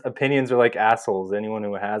 it's just, opinions are like assholes. Anyone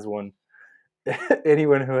who has one,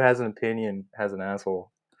 anyone who has an opinion has an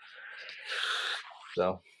asshole.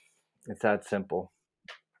 So it's that simple.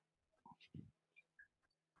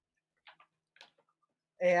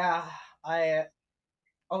 Yeah, I.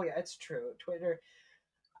 Oh yeah, it's true. Twitter.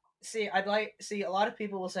 See. A lot of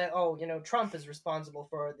people will say, "Oh, Trump is responsible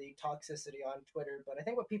for the toxicity on Twitter," but I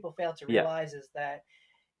think what people fail to Yeah. realize is that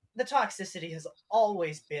the toxicity has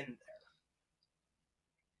always been there.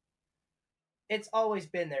 It's always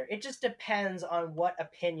been there. It just depends on what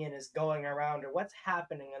opinion is going around or what's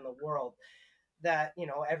happening in the world that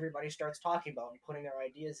everybody starts talking about and putting their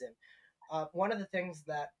ideas in. One of the things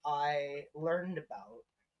that I learned about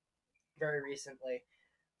very recently,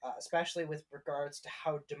 especially with regards to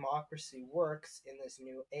how democracy works in this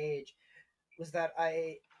new age, was that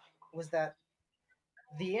I was that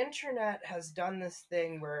the internet has done this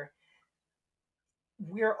thing where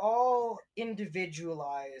we're all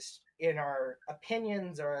individualized in our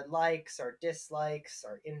opinions, our likes, our dislikes,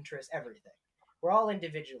 our interests, everything. We're all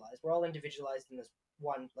individualized. We're all individualized in this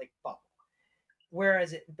one like bubble.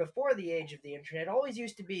 Whereas before the age of the internet, it always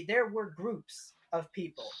used to be there were groups of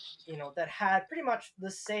people, that had pretty much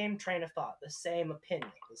the same train of thought, the same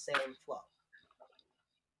opinion, the same flow.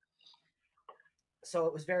 So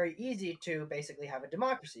it was very easy to basically have a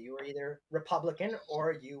democracy. You were either Republican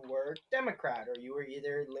or you were Democrat, or you were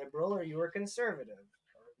either liberal or you were conservative,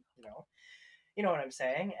 or you know what I'm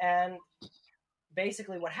saying. And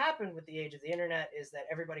basically, what happened with the age of the internet is that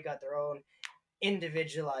everybody got their own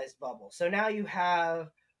individualized bubble. So now you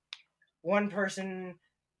have one person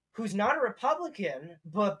who's not a Republican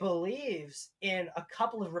but believes in a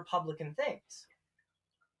couple of Republican things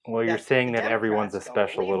Well, you're that the saying that everyone's Democrats a don't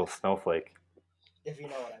special believe little in, snowflake. if you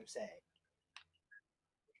know what I'm saying.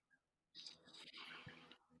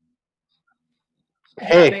 Yeah,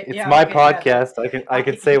 Hey, it's yeah, my okay, yeah. podcast. I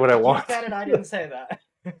can say what I You want. said it. I didn't say that.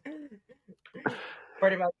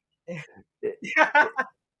 Pretty much.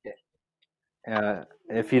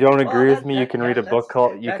 If you don't Well, agree with me, you can read yeah, a book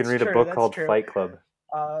called you can that's read a true. book That's called true. Fight Club.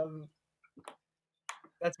 Um,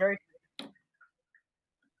 that's very.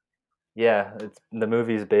 Yeah, the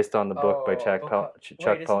movie is based on the book by Oh, a book. Wait,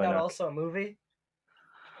 Chuck isn't that Palahniuk. also a movie?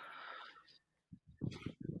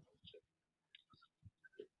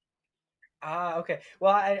 Ah, okay.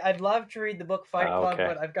 Well, I'd love to read the book Fight Club, Okay,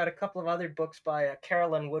 but I've got a couple of other books by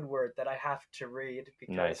Carolyn Woodward that I have to read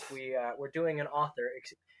because nice. we're doing an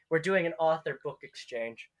author book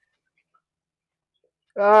exchange.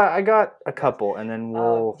 I got a Yes. couple, and then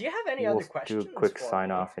we'll Do you have any we'll other do a questions quick for sign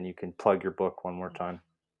me? off, and you can plug your book one more time.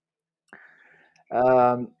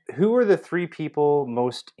 Who are the three people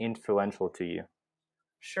most influential to you,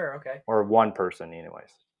 Sure. Okay. or one person,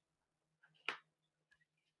 anyways?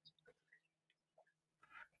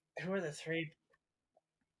 Who are the three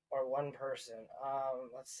or one person?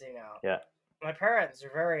 Let's see now. Yeah. My parents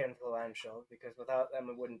are very influential because without them,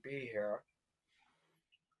 I wouldn't be here.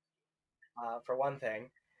 For one thing,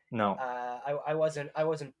 No. I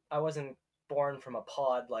wasn't born from a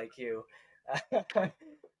pod like you.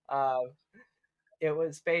 um, it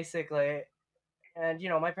was basically, and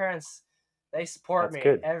my parents, they support That's me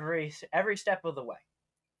good. every step of the way,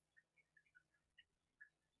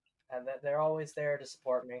 and that they're always there to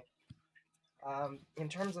support me. In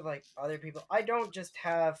terms of like other people, I don't just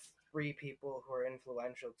have three people who are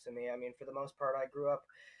influential to me. I mean, for the most part, I grew up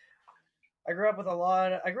with a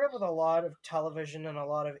lot. I grew up with a lot of television and a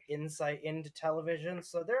lot of insight into television.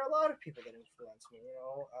 So there are a lot of people that influence me.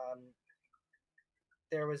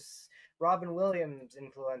 There was Robin Williams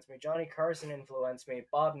influenced me. Johnny Carson influenced me.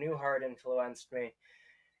 Bob Newhart influenced me.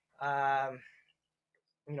 Um,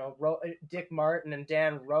 Dick Martin and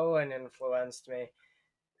Dan Rowan influenced me.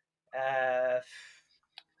 Uh,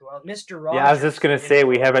 Mr. Yeah, I was just Rogers gonna say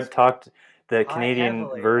we haven't influenced me. talked the I Canadian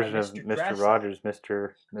heavily. version of Mr. Mr. Dressup. Rogers,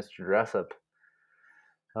 Mr. Dressup.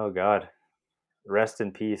 Oh God, rest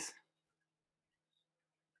in peace.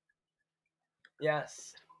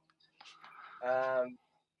 Yes. Um,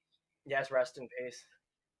 yes. Rest in peace.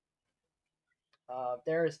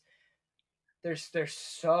 There's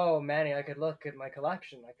so many. I could look at my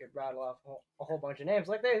collection. I could rattle off a whole bunch of names.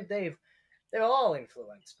 Like they've all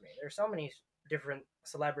influenced me. There's so many different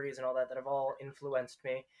celebrities and all that have all influenced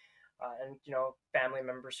me, and family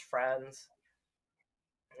members, friends,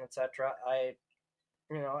 etc.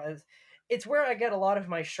 It's where I get a lot of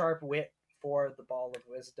my sharp wit for the ball of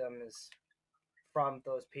wisdom is from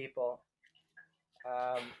those people,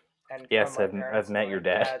 and from Yes, my I've parents. met My your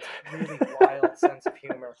dad. dad's really wild sense of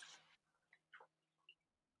humor,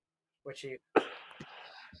 which he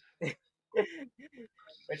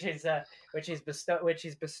which he's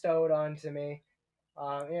bestowed onto me.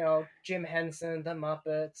 Jim Henson, the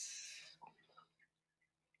Muppets.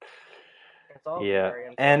 It's all been Yeah, very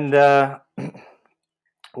and influential.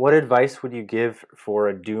 what advice would you give for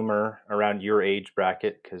a doomer around your age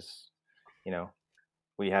bracket? Because you know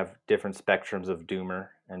we have different spectrums of doomer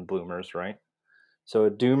and bloomers, right? So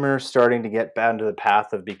a doomer starting to get back into the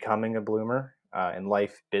path of becoming a bloomer in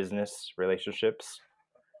life, business, relationships.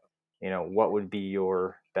 What would be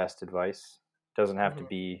your best advice? Doesn't have to Mhm.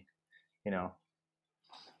 be, you know,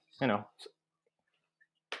 you know.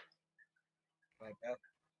 Like that.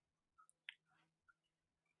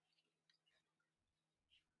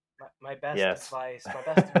 My best Yes. advice. My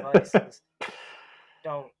best advice is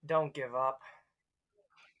don't give up.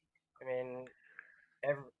 I mean,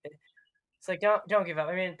 it's like don't give up.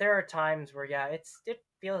 I mean, there are times where it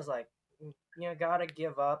feels like gotta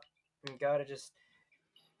give up and gotta just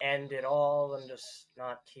end it all and just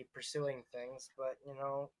not keep pursuing things. But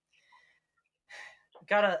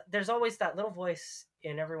gotta there's always that little voice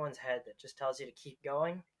in everyone's head that just tells you to keep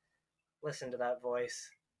going. Listen to that voice.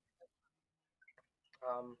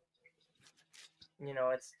 Um,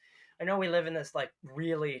 it's I know we live in this like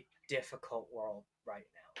really difficult world right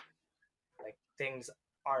now. Like things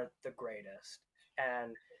aren't the greatest,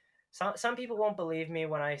 and some people won't believe me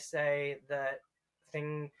when I say that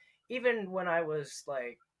thing. Even when I was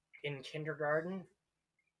like in kindergarten,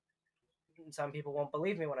 some people won't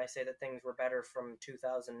believe me when I say that things were better from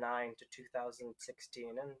 2009 to 2016,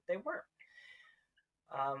 and they were.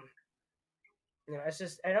 Um, it's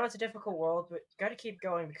just I know it's a difficult world, but got to keep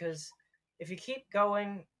going because if you keep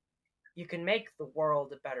going, you can make the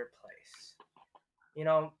world a better place.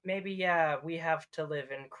 Maybe we have to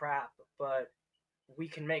live in crap, but we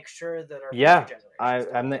can make sure that our future Yeah, generations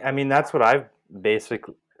don't live I in mean that's crap. what I've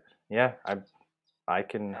basically. Yeah, I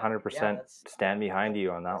can And yeah, 100% stand behind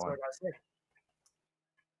you on that that's what one. I gotta say.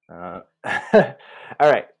 All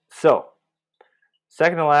right, so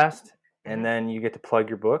second to last, and Mm-hmm. then you get to plug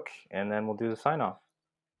your book, and then we'll do the sign off.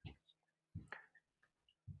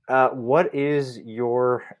 What is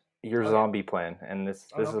your Oh yeah, zombie plan? And this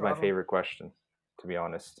oh this no is my problem. favorite question, to be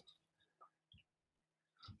honest.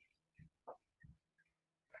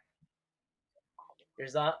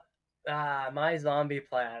 Here's my zombie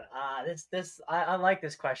plan. I like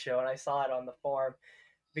this question when I saw it on the forum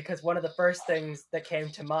because one of the first things that came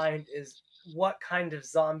to mind is what kind of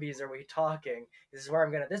zombies are we talking? This is where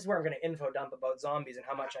I'm gonna info dump about zombies and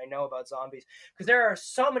how much I know about zombies because there are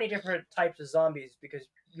so many different types of zombies because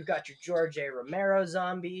you've got your George A. Romero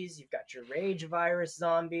zombies, you've got your Rage virus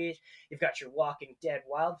zombies, you've got your Walking Dead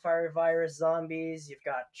wildfire virus zombies, you've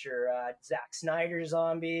got your Zack Snyder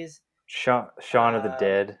zombies. Shaun of the Um,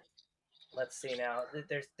 Dead. let's see now.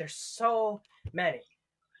 There's so many.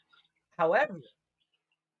 However,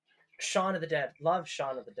 Shaun of the Dead. Love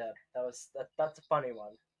Shaun of the Dead. That's a funny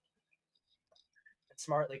one. It's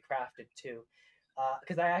smartly crafted too.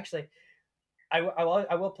 Because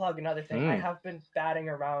I will plug another thing. I Mm. have been batting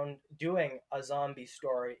around doing a zombie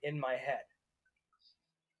story in my head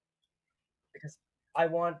because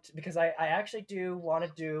I actually do want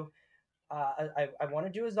to do I want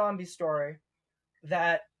to do a zombie story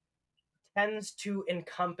that tends to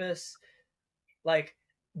encompass like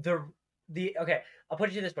the Okay, I'll put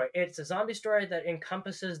it to you this way: it's a zombie story that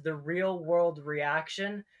encompasses the real world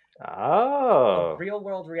reaction, Oh.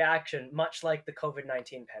 much like the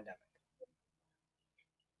COVID-19 pandemic.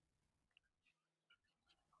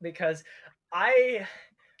 Because I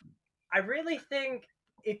I really think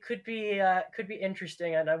it could be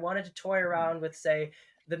interesting, and I wanted to toy around with, say,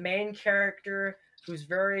 the main character who's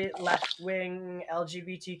very left wing,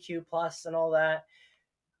 LGBTQ plus, and all that,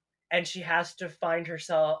 and she has to find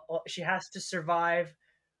herself. She has to survive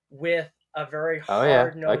with a very Oh yeah.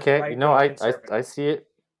 hard nosed Okay. right wing conservative. I see it.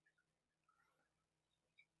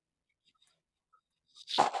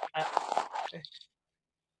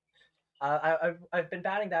 Uh, I've been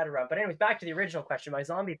batting that around, but anyways, back to the original question. My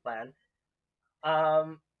zombie plan.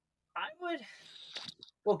 Um, I would.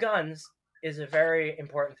 Well, guns is a very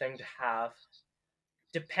important thing to have.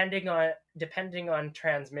 Depending on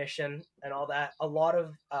transmission and all that, a lot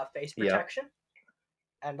of face Yep. protection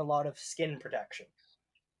and a lot of skin protection.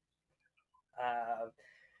 Uh,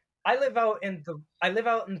 I live out in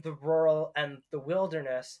the rural and the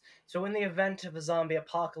wilderness, so in the event of a zombie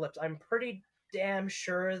apocalypse, I'm pretty damn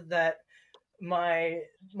sure that my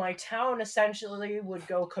town essentially would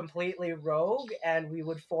go completely rogue, and we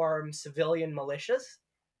would form civilian militias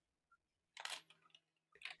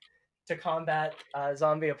to combat the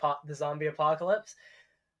zombie apocalypse.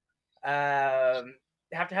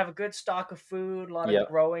 Have to have a good stock of food, a lot of Yep.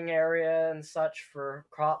 growing area and such for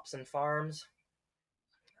crops and farms,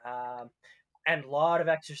 um, and lot Yeah. of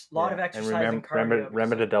And exercise and cardio because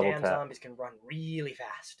remember to those double damn tap. zombies can run really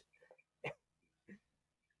fast.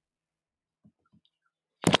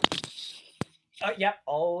 Yep,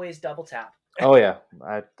 always double tap. Oh yeah.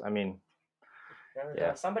 I mean,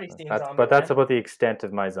 yeah. Somebody's seen That's Zombieland. about the extent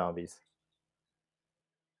of my zombies.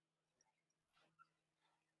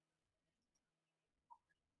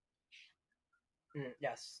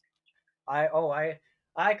 Yes, I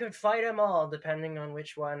could fight them all depending on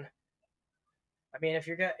which one. I mean, if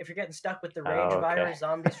you're getting stuck with the rage Okay. virus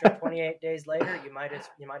zombies from 28 days later, you might as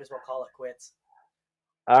well call it quits.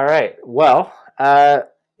 All right. Well, Yeah.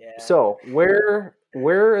 so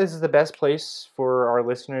where is the best place for our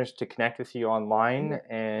listeners to connect with you online,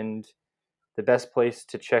 and the best place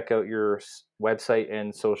to check out your website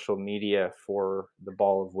and social media for the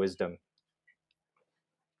Ball of Wisdom?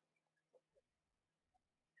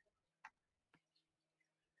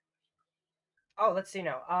 Oh, let's see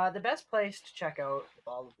now. The best place to check out the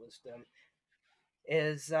Ball of Wisdom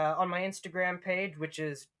is on my Instagram page, which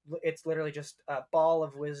is it's literally just Ball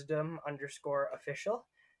of Wisdom underscore official,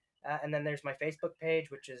 and then there's my Facebook page,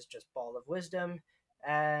 which is just Ball of Wisdom,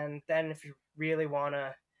 and then if you really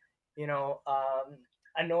wanna, you know,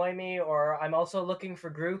 annoy me, or I'm also looking for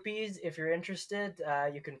groupies. If you're interested,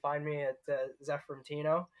 you can find me at Zephram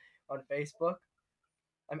Tino on Facebook.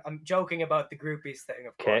 I'm joking about the groupies thing,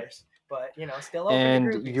 of Okay. course, but still open to And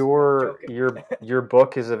groupies. No, I'm joking. your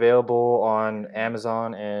book is available on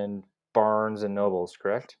Amazon and Barnes and Nobles,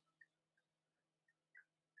 correct?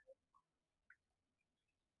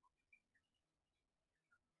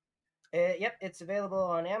 Yep, it's available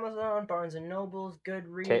on Amazon, Barnes and Nobles, Okay,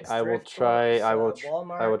 Goodreads, Thrift Books, I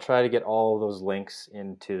Walmart. will try to get all of those links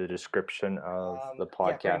into the description of the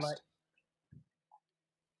Yeah, pretty much. podcast.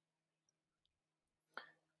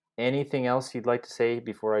 Anything else you'd like to say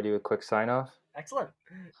before I do a quick sign off? Excellent.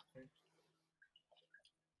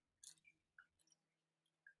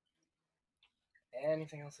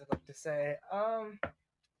 Anything else I'd like to say?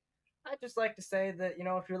 I'd just like to say that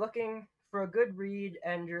if you're looking for a good read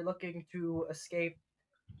and you're looking to escape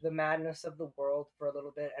the madness of the world for a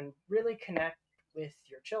little bit and really connect with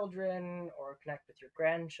your children or connect with your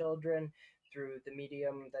grandchildren through the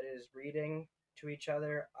medium that is reading to each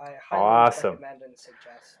other, I highly Awesome. recommend and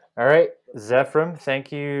suggest. All right, Zephram,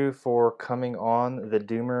 thank you for coming on the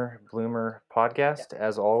Doomer Bloomer podcast. Yeah.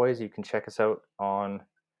 As always, you can check us out on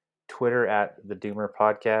Twitter at the Doomer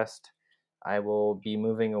Podcast. I will be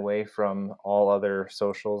moving away from all other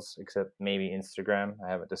socials except maybe Instagram. I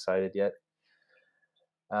haven't decided yet.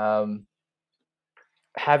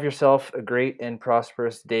 Have yourself a great and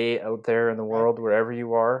prosperous day out there in the world, wherever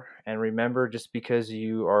you are. And remember, just because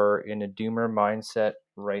you are in a doomer mindset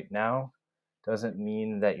right now doesn't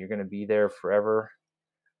mean that you're going to be there forever.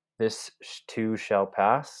 This too shall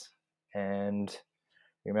pass. And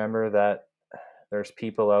remember that there's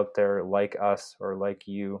people out there like us or like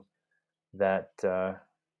you that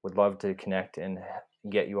would love to connect and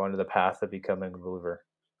get you onto the path of becoming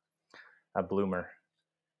a bloomer.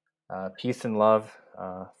 Peace and love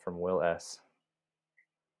from Will S.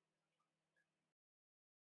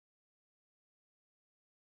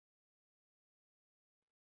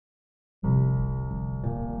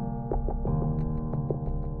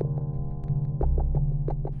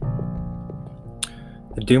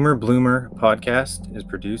 The Doomer Bloomer podcast is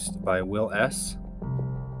produced by Will S.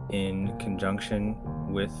 in conjunction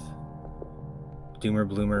with Doomer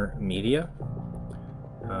Bloomer Media.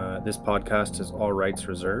 This podcast is all rights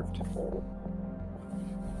reserved.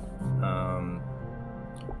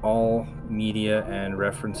 All media and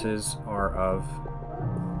references are of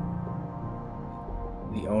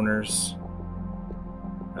the owner's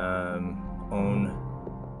own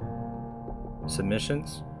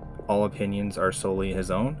submissions. All opinions are solely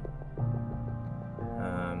his own.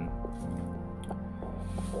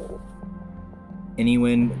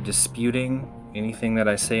 Anyone disputing anything that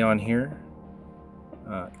I say on here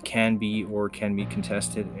can be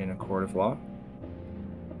contested in a court of law.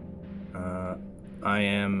 I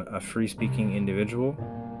am a free-speaking individual,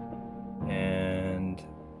 and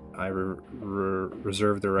I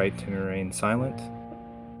reserve the right to remain silent.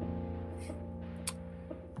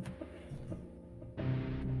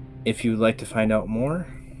 If you'd like to find out more,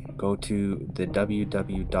 go to the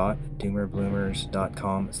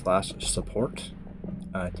www.doomerbloomers.com/support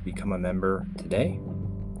to become a member today.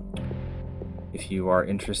 If you are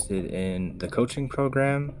interested in the coaching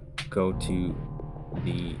program, go to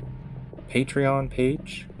the Patreon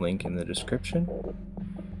page, link in the description.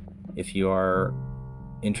 If you are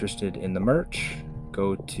interested in the merch,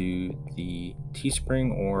 go to the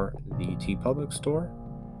Teespring or the TeePublic store.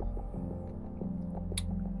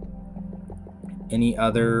 Any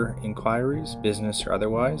other inquiries, business or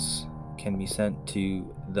otherwise, can be sent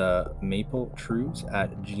to the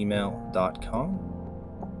mapletrues@gmail.com.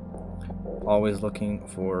 Always looking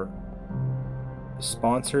for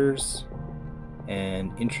sponsors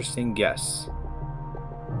and interesting guests.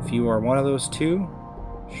 If you are one of those two,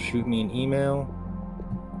 shoot me an email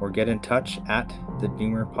or get in touch at the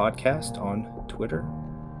Doomer Podcast on Twitter,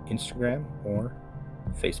 Instagram, or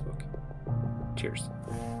Facebook. Cheers.